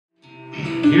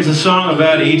Here's a song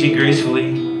about aging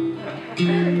gracefully.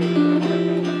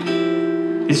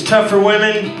 It's tough for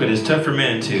women, but it's tough for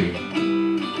men too.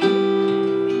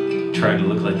 Trying to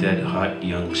look like that hot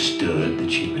young stud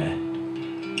that she met.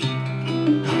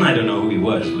 I don't know who he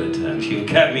was, but she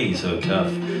got me so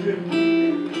tough.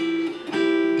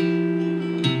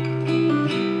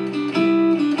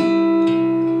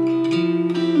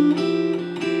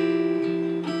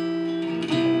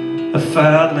 I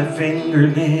filed my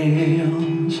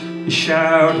fingernails, I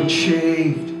showered and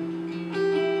shaved.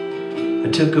 I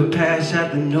took a pass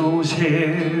at the nose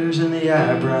hairs and the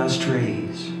eyebrow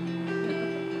strays.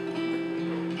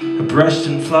 I brushed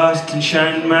and flossed and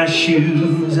shined my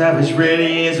shoes. I was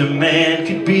ready as a man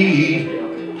could be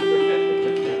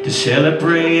to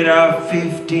celebrate our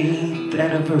 15th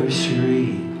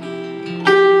anniversary.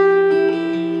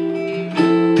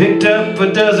 Picked up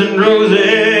a dozen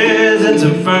roses and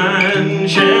some fine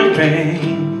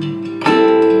champagne,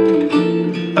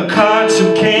 a cart,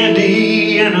 some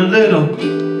candy, and a little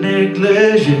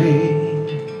negligee.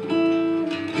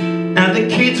 Now the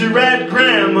kids are at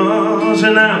grandma's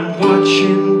and I'm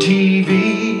watching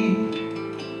TV.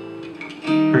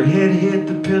 Her head hit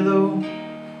the pillow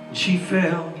and she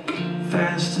fell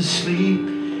fast asleep.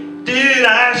 Did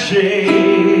I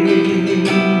shave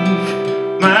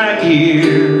my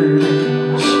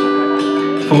ears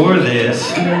for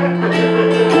this?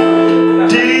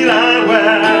 Did I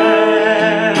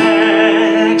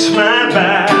wax my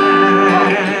back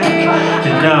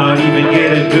and not even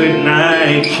get a good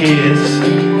night kiss?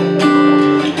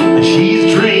 And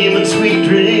she's dreaming sweet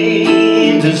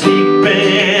dreams and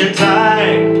sleeping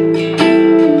tight.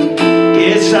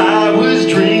 Guess I was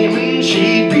dreaming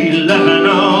she'd be loving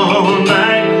all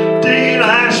night. Did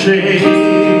I shave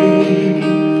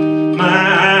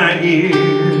my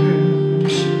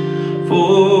ears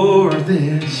for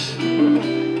this?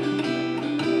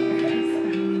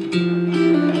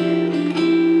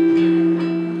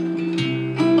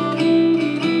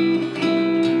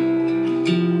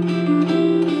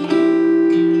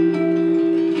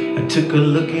 I took a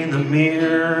look in the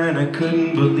mirror and I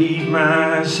couldn't believe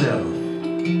myself.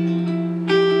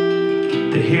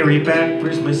 The hairy back,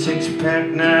 where's my six-pack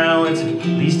now? It's at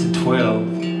least a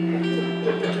 12.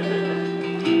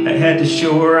 I had to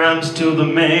show her I'm still the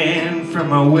man from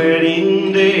my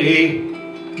wedding day.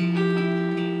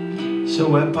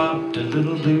 So I popped a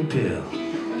little blue pill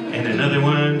and another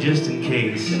one just in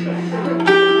case.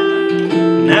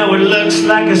 Now it looks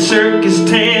like a circus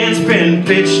tent's been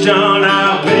pitched on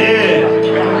our bed,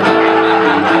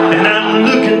 and I'm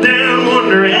looking down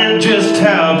wondering just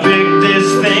how big this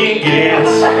thing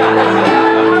gets.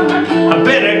 I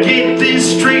better get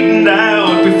this straightened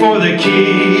out before the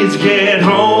kids get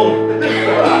home.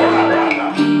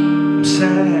 I'm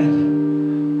sad,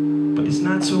 but it's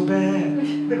not so bad.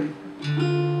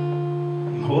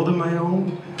 I'm holding my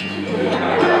own.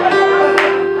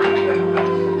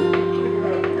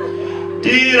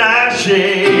 Did I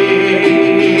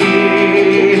shave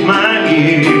my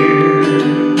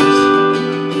ears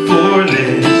for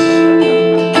this?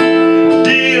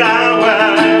 Did I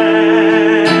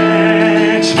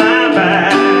wax my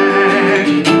back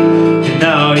and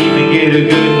not even get a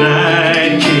good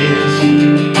night kiss?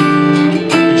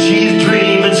 And she's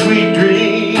dreaming sweet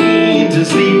dreams and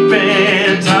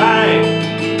sleeping tight.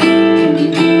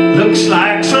 Looks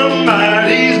like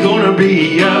somebody's gonna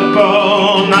be up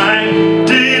all night.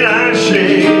 Did I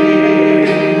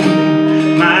shave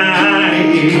my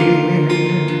ears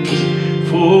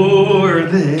for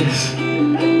this?